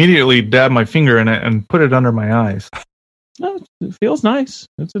immediately dab my finger in it and put it under my eyes. Oh, it feels nice.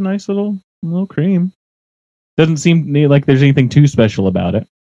 It's a nice little cream. Doesn't seem like there's anything too special about it.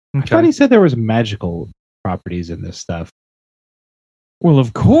 Okay. I thought he said there was magical properties in this stuff. Well,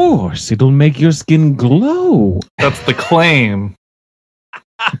 of course, it'll make your skin glow. That's the claim.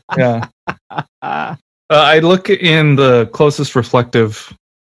 Yeah. I look in the closest reflective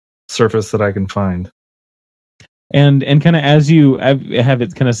surface that I can find. And kind of as you have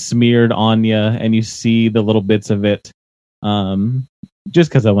it kind of smeared on you, and you see the little bits of it,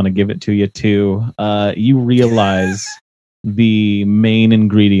 just because I want to give it to you too, you realize the main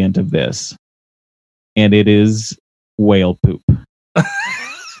ingredient of this, and it is whale poop.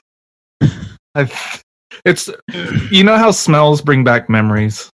 It's how smells bring back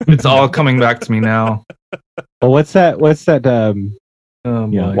memories. It's all coming back to me now. Well, what's that?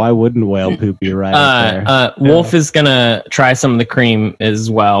 Why wouldn't whale poop be right up there? Wolf is gonna try some of the cream as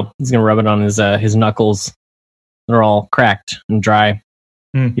well. He's gonna rub it on his knuckles. They're all cracked and dry.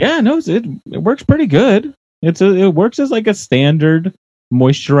 Yeah, no, it works pretty good. It works as like a standard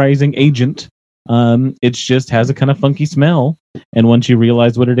moisturizing agent. It just has a kind of funky smell, and once you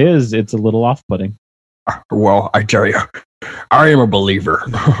realize what it is, it's a little off-putting. Well, I tell you, I am a believer.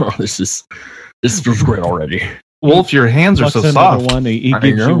 This feels great already. Wolf, your hands are so soft. One, he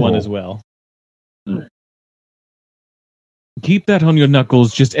gives you one as well. Keep that on your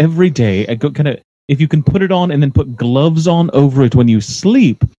knuckles just every day. If you can put it on and then put gloves on over it when you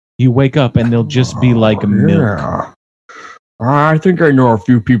sleep, you wake up and they'll just be like milk. Yeah. I think I know a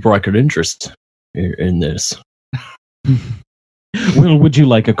few people I could interest in this. Well, would you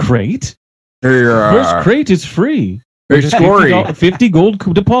like a crate? First crate is free. Hey, Scory. 50 gold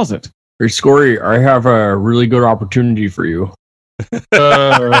deposit. Hey, Scory, I have a really good opportunity for you.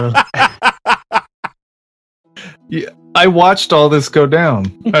 Yeah, I watched all this go down.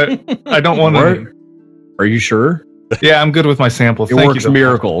 I don't want to. Are you sure? Yeah, I'm good with my sample. It works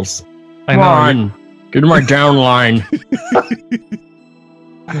miracles. I know. Come on, get to my downline.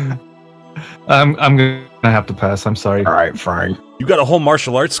 I'm gonna have to pass. I'm sorry. All right, fine. You got a whole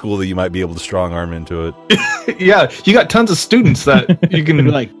martial arts school that you might be able to strong arm into it. Yeah, you got tons of students that you can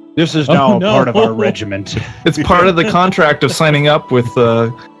like. This is now part of our regiment. It's part of the contract of signing up with.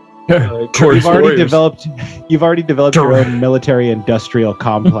 You've already developed your own military-industrial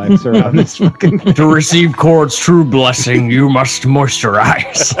complex around this fucking. To receive Cord's true blessing, you must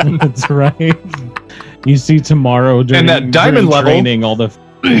moisturize. That's right. You see, tomorrow during that diamond level training, all the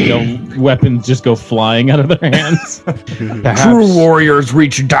weapons just go flying out of their hands. True warriors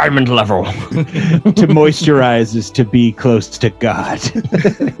reach diamond level. To moisturize is to be close to God.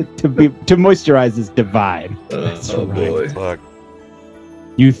 to moisturize is divine. That's right. Boy. Fuck.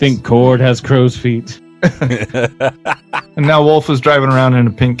 You think Cord has crow's feet? And now Wolf is driving around in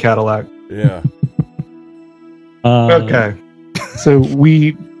a pink Cadillac. Yeah. Okay. So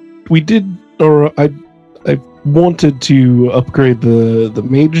we did, or I wanted to upgrade the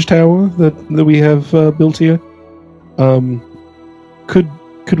mage tower that we have built here.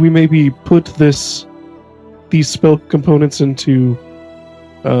 Could we maybe put these spell components into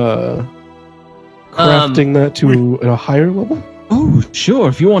crafting that to a higher level? Oh, sure.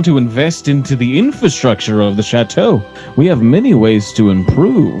 If you want to invest into the infrastructure of the chateau, we have many ways to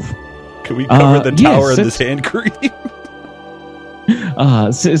improve. Can we cover the tower in this hand cream?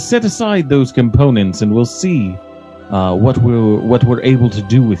 Set aside those components and we'll see what we're able to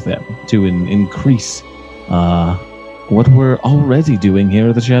do with them to increase what we're already doing here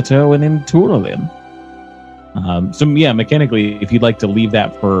at the chateau and in Tourlin. So yeah, mechanically, if you'd like to leave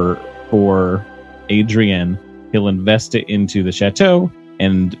that for Adrian, he'll invest it into the chateau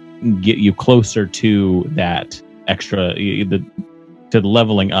and get you closer to that extra to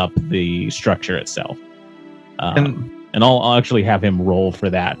leveling up the structure itself. And I'll actually have him roll for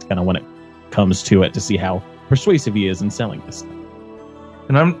that kind of when it comes to it to see how persuasive he is in selling this stuff.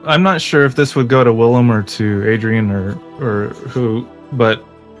 And I'm not sure if this would go to Willem or to Adrian or who, but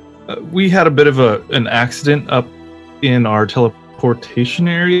we had a bit of an accident up in our teleportation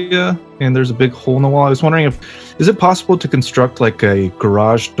area, and there's a big hole in the wall. I was wondering is it possible to construct like a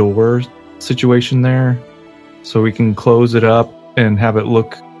garage door situation there, so we can close it up and have it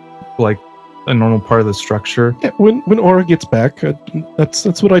look like a normal part of the structure? Yeah, when Aura gets back,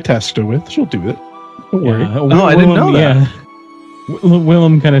 that's what I tasked her with. She'll do it. Don't worry. I didn't know that. Yeah.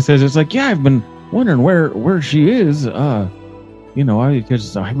 Willem kind of says, it's like, yeah, I've been wondering where she is.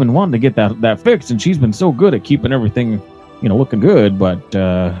 Because I've been wanting to get that fixed, and she's been so good at keeping everything, looking good. But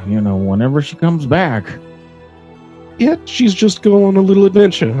whenever she comes back, yeah, she's just going on a little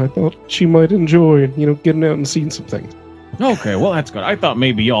adventure. I thought she might enjoy, getting out and seeing some things. Okay, well that's good. I thought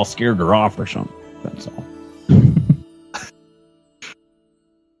maybe y'all scared her off or something. That's all.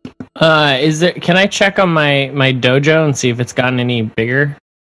 Can I check on my dojo and see if it's gotten any bigger?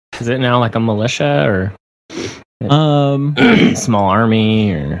 Is it now like a militia or small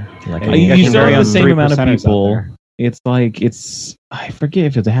army or like you still have the same amount of people? It's like I forget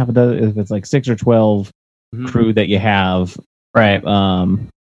if it's a half a dozen, if it's like 6 or 12 crew that you have, right?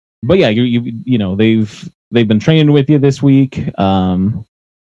 But yeah, they've been training with you this week.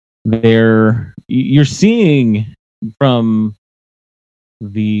 You're seeing from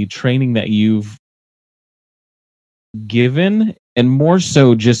the training that you've given, and more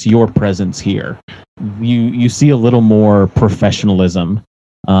so just your presence here, you see a little more professionalism,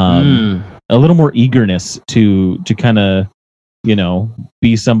 a little more eagerness to kind of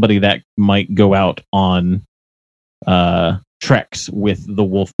be somebody that might go out on treks with the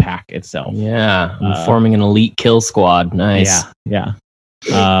wolf pack itself. Yeah, forming an elite kill squad. Nice. Yeah.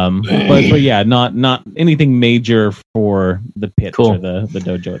 But yeah, not anything major for the pit or the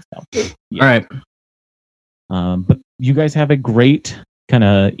dojo itself. Yeah. All right. But you guys have a great kind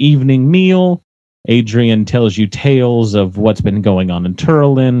of evening meal. Adrian tells you tales of what's been going on in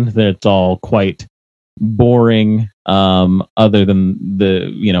Turlin. That's all quite boring, other than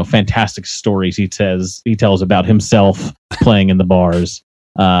the fantastic stories he tells about himself playing in the bars,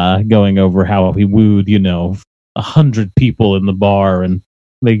 going over how he wooed 100 people in the bar, and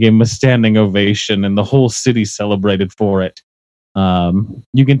they gave him a standing ovation, and the whole city celebrated for it.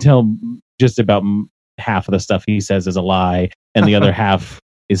 You can tell just about half of the stuff he says is a lie, and the other half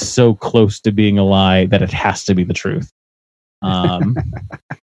is so close to being a lie that it has to be the truth.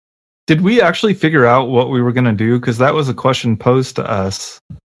 Did we actually figure out what we were going to do? Because that was a question posed to us.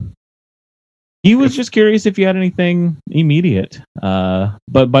 He was just curious if you had anything immediate.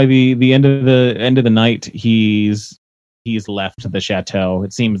 But by the end of the night, he's left the chateau.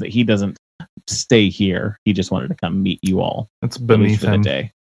 It seems that he doesn't stay here. He just wanted to come meet you all. That's beneath him. The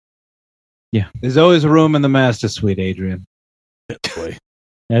day. Yeah, there's always room in the master suite, Adrian. Boy.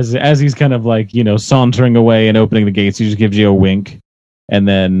 As he's kind of like sauntering away and opening the gates, he just gives you a wink, and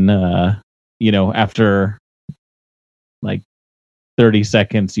then after like 30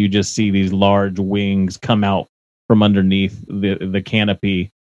 seconds, you just see these large wings come out from underneath the canopy,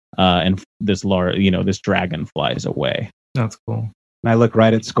 and this this dragon flies away. That's cool. And I look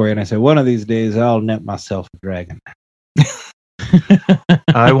right at Scory and I say, one of these days I'll net myself a dragon.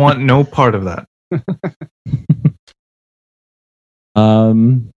 I want no part of that.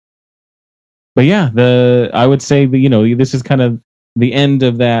 But yeah, I would say that, this is kind of the end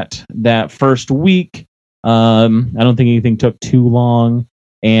of that first week. I don't think anything took too long,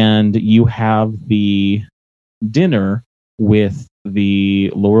 and you have the dinner with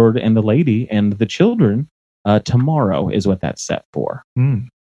the Lord and the Lady and the children tomorrow is what that's set for.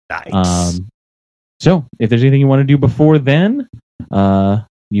 Nice. So if there's anything you want to do before then,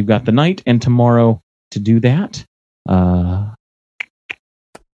 you've got the night and tomorrow to do that.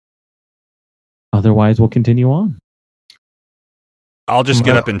 Otherwise, we'll continue on. I'll just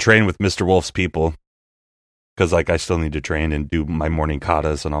get up and train with Mr. Wolf's people, because I still need to train and do my morning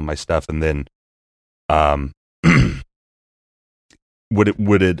katas and all my stuff, and then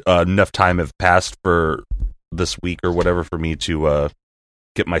would it enough time have passed for this week or whatever for me to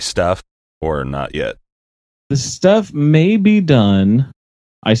get my stuff, or not yet? The stuff may be done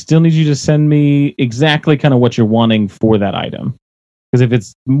I still need you to send me exactly kind of what you're wanting for that item. Because if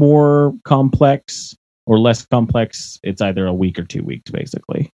it's more complex or less complex, it's either a week or 2 weeks,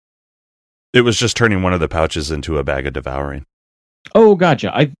 basically. It was just turning one of the pouches into a bag of devouring. Oh,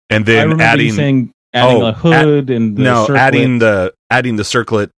 gotcha. And then adding a hood and the circlet. adding the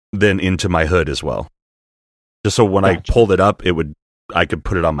circlet then into my hood as well. Just so when I pulled it up, I could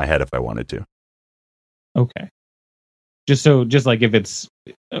put it on my head if I wanted to. Okay. Just like if it's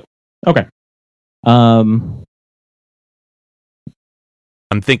okay. I'm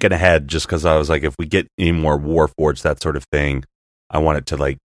thinking ahead just because I was like, if we get any more Warforged, that sort of thing, I want it to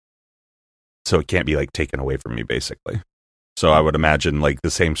like, so it can't be like taken away from me, basically. So I would imagine like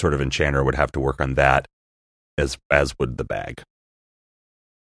the same sort of enchanter would have to work on that as would the bag.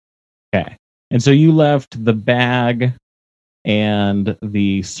 Okay. And so you left the bag and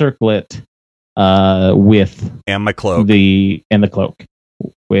the circlet with and my cloak the cloak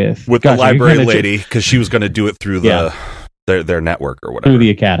with the library lady because she was going to do it through their network or whatever, through the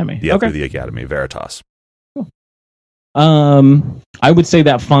academy. Through the academy, Veritas. Cool. I would say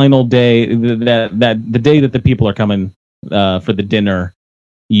that final day, that the day that the people are coming for the dinner,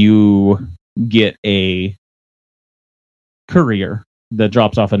 you get a courier that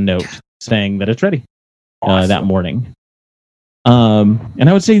drops off a note saying that it's ready. Awesome. That morning. And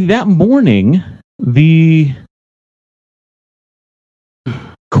I would say that morning, the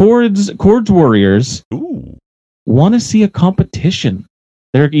Chords warriors want to see a competition.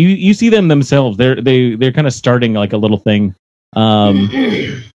 You see them themselves. They're kind of starting like a little thing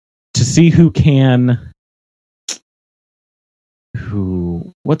to see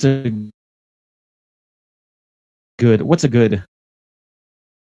what's a good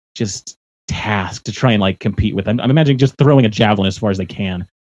just task to try and like compete with. I'm imagining just throwing a javelin as far as they can,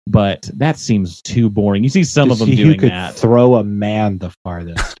 but that seems too boring. You see some of them doing that. Throw a man the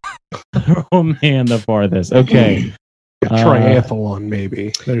farthest. Throw a man the farthest. Okay. Triathlon,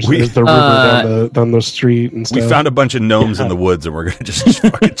 maybe. There's the river down the street and stuff. We found a bunch of gnomes in the woods, and we're gonna just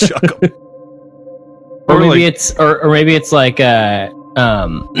fucking chuck them. Or maybe it's like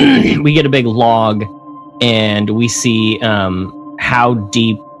we get a big log, and we see how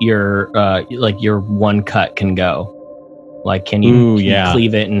deep your one cut can go. Like, can you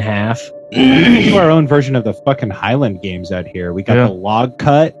cleave it in half? We do our own version of the fucking Highland games out here. We got the log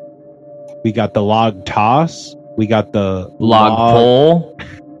cut, we got the log toss, we got the log pull,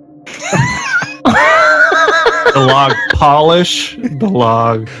 the log polish, the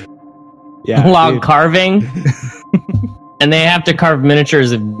log log carving, and they have to carve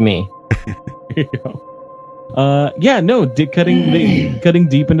miniatures of me. There you go. Cutting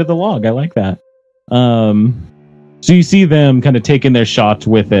deep into the log. I like that. So you see them kind of taking their shots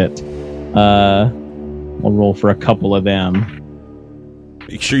with it. I'll roll for a couple of them.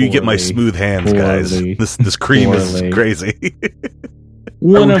 Make sure you get my smooth hands, guys. This cream is crazy.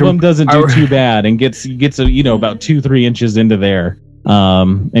 One of them doesn't do too bad and gets about 2-3 inches into there,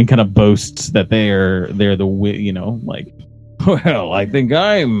 and kind of boasts that they're like, well, I think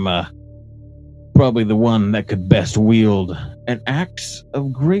I'm probably the one that could best wield an axe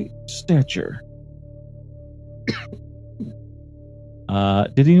of great stature.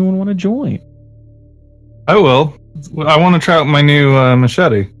 Did anyone want to join? I will. I want to try out my new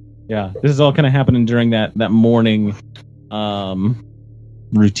machete. Yeah, this is all kind of happening during that morning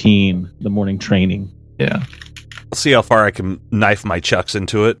routine, the morning training. Yeah. I'll see how far I can knife my chucks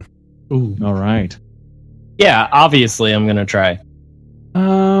into it. Ooh. All right. Yeah, obviously I'm going to try.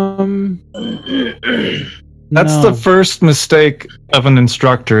 That's the first mistake of an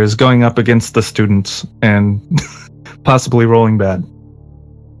instructor, is going up against the students and possibly rolling bad.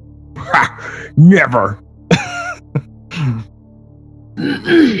 Never.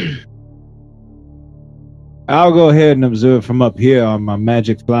 I'll go ahead and observe from up here on my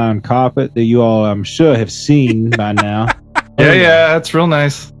magic flying carpet that you all, I'm sure, have seen by now. Yeah, that's real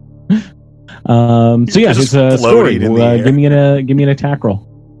nice. So yeah, it's a story. Give me an attack roll.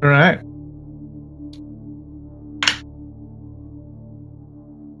 All right.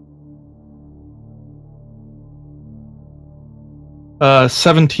 Uh,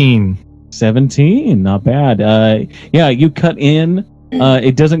 17. 17, not bad. You cut in.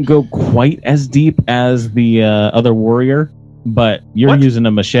 It doesn't go quite as deep as the other warrior, but you're using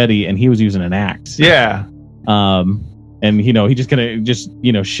a machete and he was using an axe. Yeah. And he just kind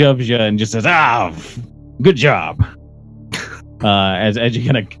of shoves you and just says, good job. As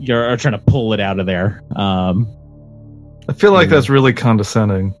you're trying to pull it out of there. I feel like that's really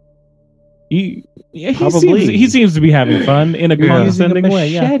condescending. He Probably. seems to be having fun in a condescending way.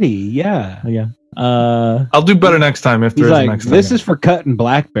 Yeah. Yeah. I'll do better next time if He's there's a like, next time. this is for cutting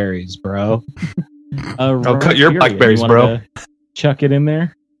blackberries, bro. I'll cut your blackberries, bro. Chuck it in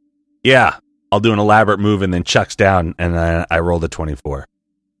there. Yeah, I'll do an elaborate move and then chucks down, and I rolled a 24.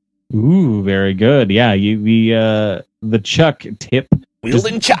 Ooh, very good. Yeah, the chuck tip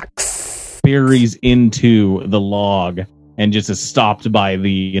wielding chucks buries into the log and just is stopped by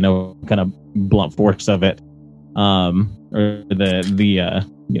the kind of blunt force of it, or the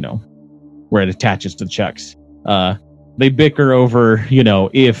where it attaches to the chucks. They bicker over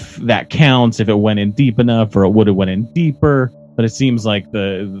if that counts, if it went in deep enough, or it would have went in deeper. But it seems like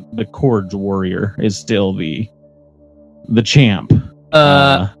the Cords warrior is still the champ.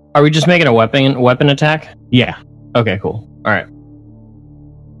 Are we just making a weapon attack? Yeah. Okay, cool. All right.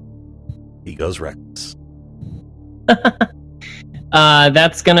 He goes reckless.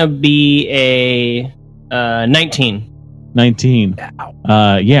 That's gonna be a 19. 19.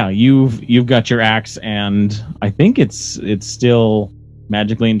 Yeah, you've got your axe, and I think it's still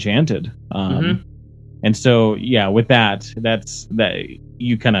magically enchanted. And so with that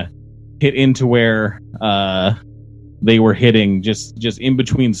you kind of hit into where they were hitting, just in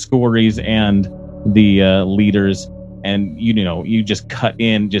between Scories and the leaders, and you just cut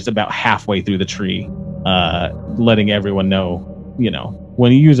in just about halfway through the tree, letting everyone know,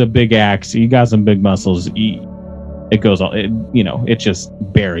 when you use a big axe, you got some big muscles. It goes all, it just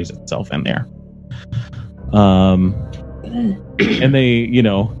buries itself in there. And they,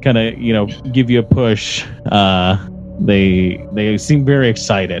 kind of, give you a push. They seem very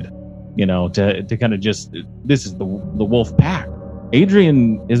excited, to kind of just, this is the wolf pack.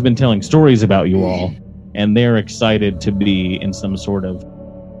 Adrian has been telling stories about you all, and they're excited to be in some sort of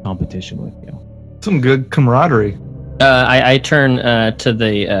competition with you. Some good camaraderie. I turn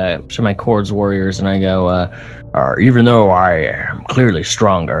to my Cords warriors and I go, even though I am clearly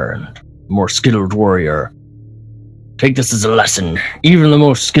stronger and more skilled warrior, take this as a lesson. Even the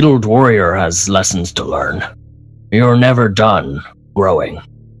most skilled warrior has lessons to learn. You're never done growing.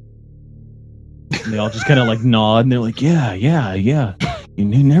 And they all just kind of like nod, and they're like, yeah. You're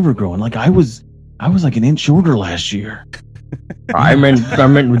never growing. Like I was like an inch shorter last year. I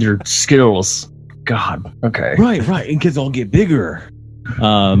meant with your skills. God. Okay. Right. And kids all get bigger.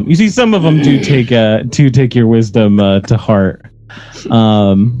 You see, some of them do take your wisdom to heart.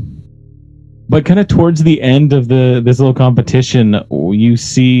 But kind of towards the end of this little competition, you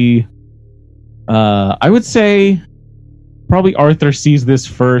see, I would say, probably Arthur sees this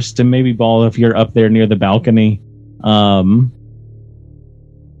first, and maybe Ball if you're up there near the balcony. Some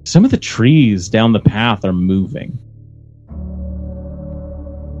of the trees down the path are moving,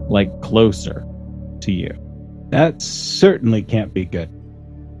 like closer to you. That certainly can't be good.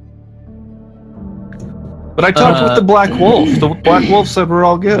 But I talked with the Black Wolf. The Black Wolf said we're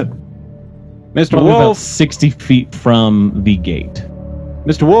all good. Mr. Probably Wolf, about 60 feet from the gate.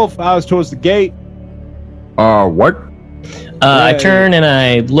 Mr. Wolf, I was towards the gate. What? I turn and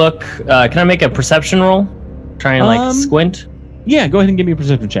I look. Can I make a perception roll? Try and squint. Yeah, go ahead and give me a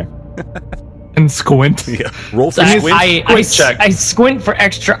perception check. And squint. Yeah. Roll So for squint. I squint for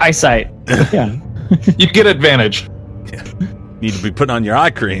extra eyesight. Yeah. You get advantage. Need to be putting on your eye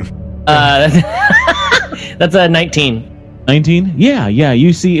cream. That's a 19. 19? Yeah.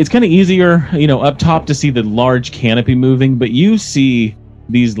 You see, it's kind of easier, up top to see the large canopy moving, but you see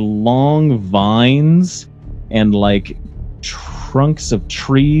these long vines and like trunks of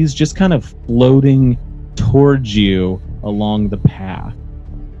trees just kind of floating towards you along the path.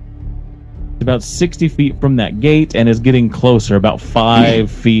 It's about 60 feet from that gate and is getting closer, about 5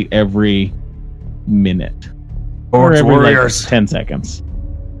 feet every minute. Or every warriors. 10 seconds.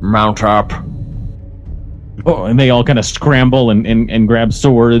 Mount up. Oh, and they all kind of scramble and grab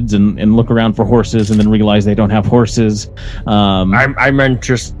swords and look around for horses and then realize they don't have horses. I meant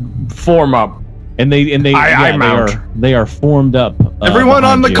just form up. And they are formed up. Everyone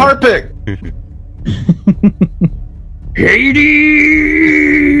on the you. carpet. Hades!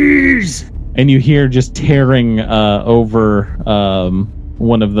 And you hear just tearing over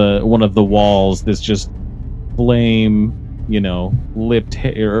one of the walls. This just flame, lipped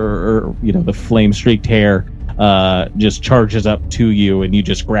hair, or the flame streaked hair just charges up to you, and you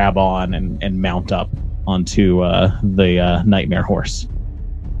just grab on and mount up onto the nightmare horse.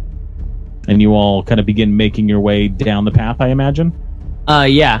 And you all kind of begin making your way down the path, I imagine?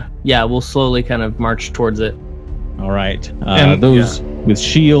 Yeah, we'll slowly kind of march towards it. All right. Those with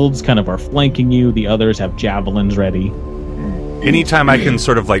shields kind of are flanking you. The others have javelins ready. Anytime I can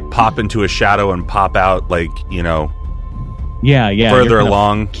sort of like pop into a shadow and pop out, like, Yeah. Further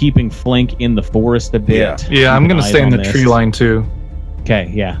along. Keeping flank in the forest a bit. Yeah, I'm going to stay in the tree line too.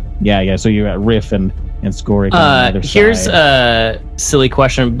 Okay, yeah. So you're at Riff and Scorik on the other here's side. a silly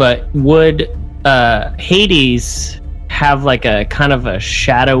question, but would Hades have like a kind of a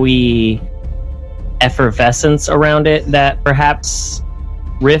shadowy effervescence around it that perhaps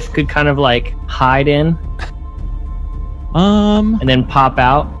Riff could kind of like hide in? And then pop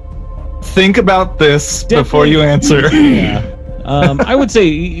out? Think about this before you answer. Yeah. I would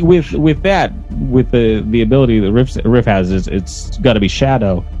say with the ability that Riff has, it's got to be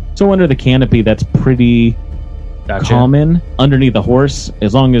shadow. So under the canopy, that's pretty common. Underneath the horse,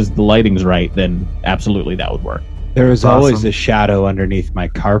 as long as the lighting's right, then absolutely that would work. There is always a shadow underneath my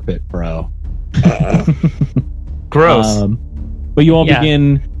carpet, bro. Gross. But you all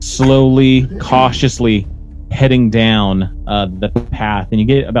begin slowly, cautiously heading down the path, and you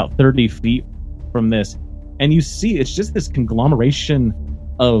get about 30 feet from this, and you see it's just this conglomeration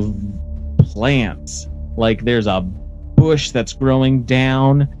of plants. Like there's a bush that's growing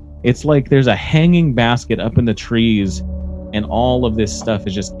down. It's like there's a hanging basket up in the trees, and all of this stuff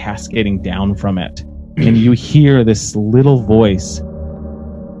is just cascading down from it. And you hear this little voice.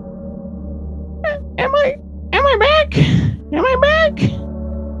 Am I back? Am I back?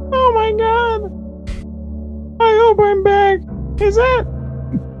 Oh my god. I hope I'm back.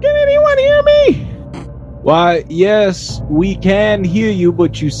 Can anyone hear me? Why, yes, we can hear you,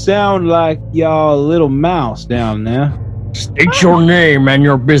 but you sound like y'all a little mouse down there. State your name and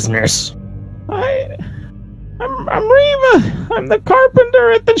your business. I'm Reva. I'm the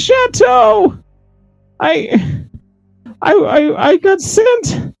carpenter at the chateau. I got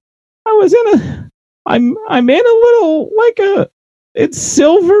sent. I'm in a little it's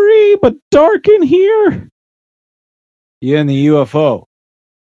silvery but dark in here. You in the UFO?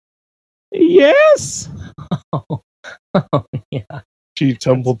 Yes. Oh, yeah. She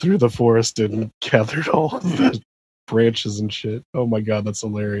tumbled through the forest and gathered all of the branches and shit. Oh my god, that's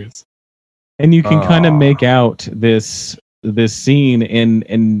hilarious. And you can kind of make out this scene,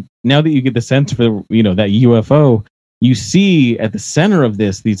 and now that you get the sense for that UFO, you see at the center of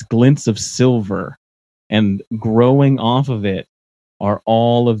these glints of silver, and growing off of it are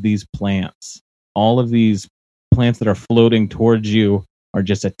all of these plants. All of these plants that are floating towards you are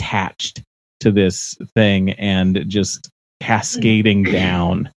just attached to this thing and just cascading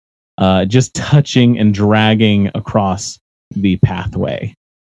down, just touching and dragging across the pathway.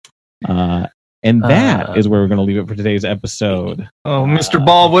 And that is where we're going to leave it for today's episode. Oh, Mr.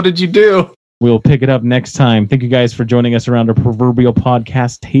 Ball, what did you do? We'll pick it up next time. Thank you guys for joining us around our proverbial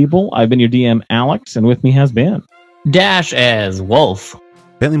podcast table. I've been your DM, Alex, and with me has been Dash as Wolf.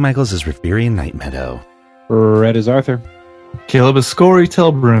 Bentley Michaels is Reverian Night Meadow. Red is Arthur. Caleb is Scory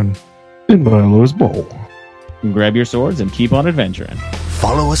Telbrun. And Milo is Bowl. Grab your swords and keep on adventuring.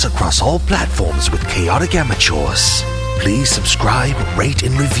 Follow us across all platforms with Chaotic Amateurs. Please subscribe, rate,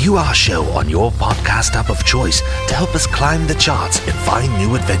 and review our show on your podcast app of choice to help us climb the charts and find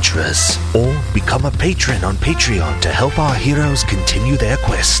new adventurers. Or become a patron on Patreon to help our heroes continue their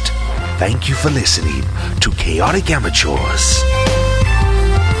quest. Thank you for listening to Chaotic Amateurs.